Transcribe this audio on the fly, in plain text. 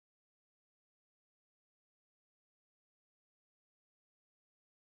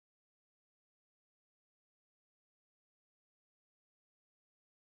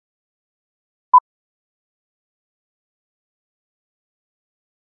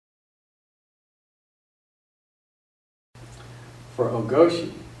For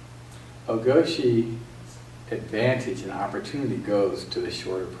Ogoshi, Ogoshi's advantage and opportunity goes to the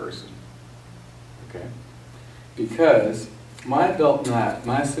shorter person. Okay? Because my belt knot,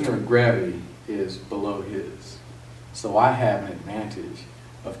 my center of gravity is below his. So I have an advantage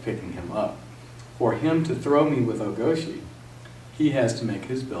of picking him up. For him to throw me with Ogoshi, he has to make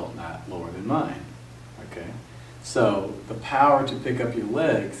his belt knot lower than mine. Okay? So the power to pick up your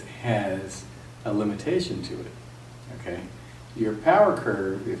legs has a limitation to it. Okay? Your power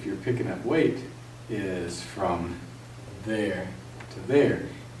curve, if you're picking up weight, is from there to there.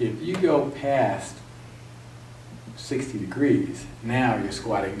 If you go past 60 degrees, now you're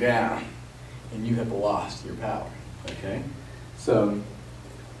squatting down and you have lost your power. Okay? So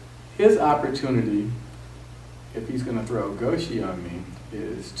his opportunity, if he's going to throw Ogoshi on me,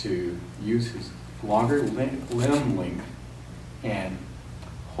 is to use his longer limb length and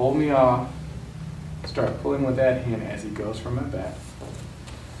hold me off, start pulling with that hand as he goes from my back.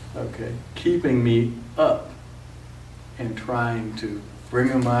 Okay, keeping me up and trying to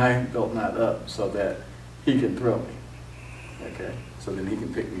bring my belt knot up so that he can throw me. Okay, so then he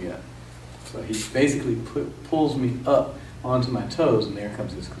can pick me up. So he basically pulls me up onto my toes, and there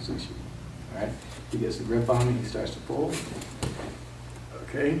comes his kuzushi. All right, he gets the grip on me, he starts to pull.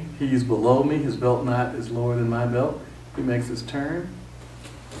 Okay, he's below me, his belt knot is lower than my belt. He makes his turn,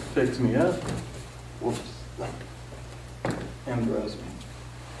 picks me up, whoops, and throws me.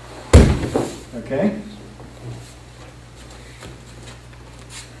 Okay?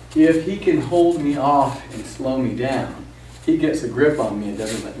 If he can hold me off and slow me down, he gets a grip on me and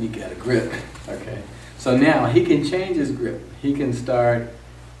doesn't let me get a grip. Okay? So now he can change his grip. He can start,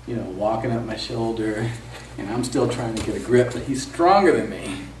 walking up my shoulder, and I'm still trying to get a grip, but he's stronger than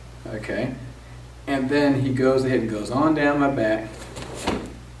me. Okay? And then he goes ahead and goes on down my back,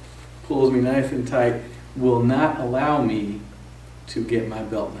 pulls me nice and tight, will not allow me to get my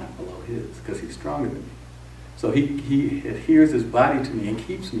belt knot below his because he's stronger than me. So he adheres his body to me and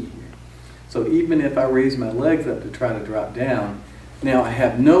keeps me here. So even if I raise my legs up to try to drop down, now I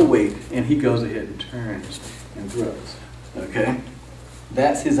have no weight and he goes ahead and turns and throws. Okay?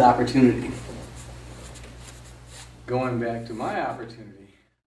 That's his opportunity. Going back to my opportunity.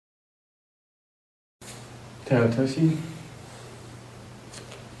 Taotoshi.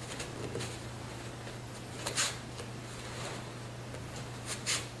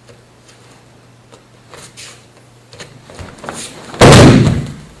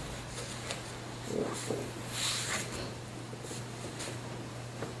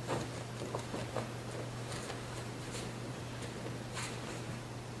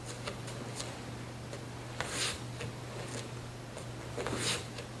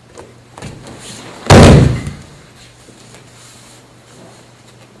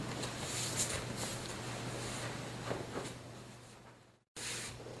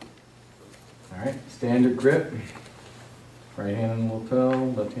 All right, standard grip. Right hand on the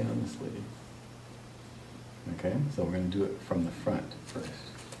lapel, left hand on the sleeve. Okay, so we're going to do it from the front first.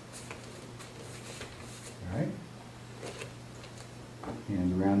 All right.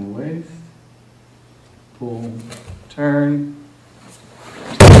 Hands around the waist. Pull, turn,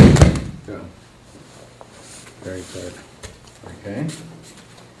 go. Very good. Okay.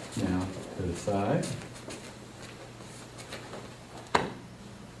 Now to the side.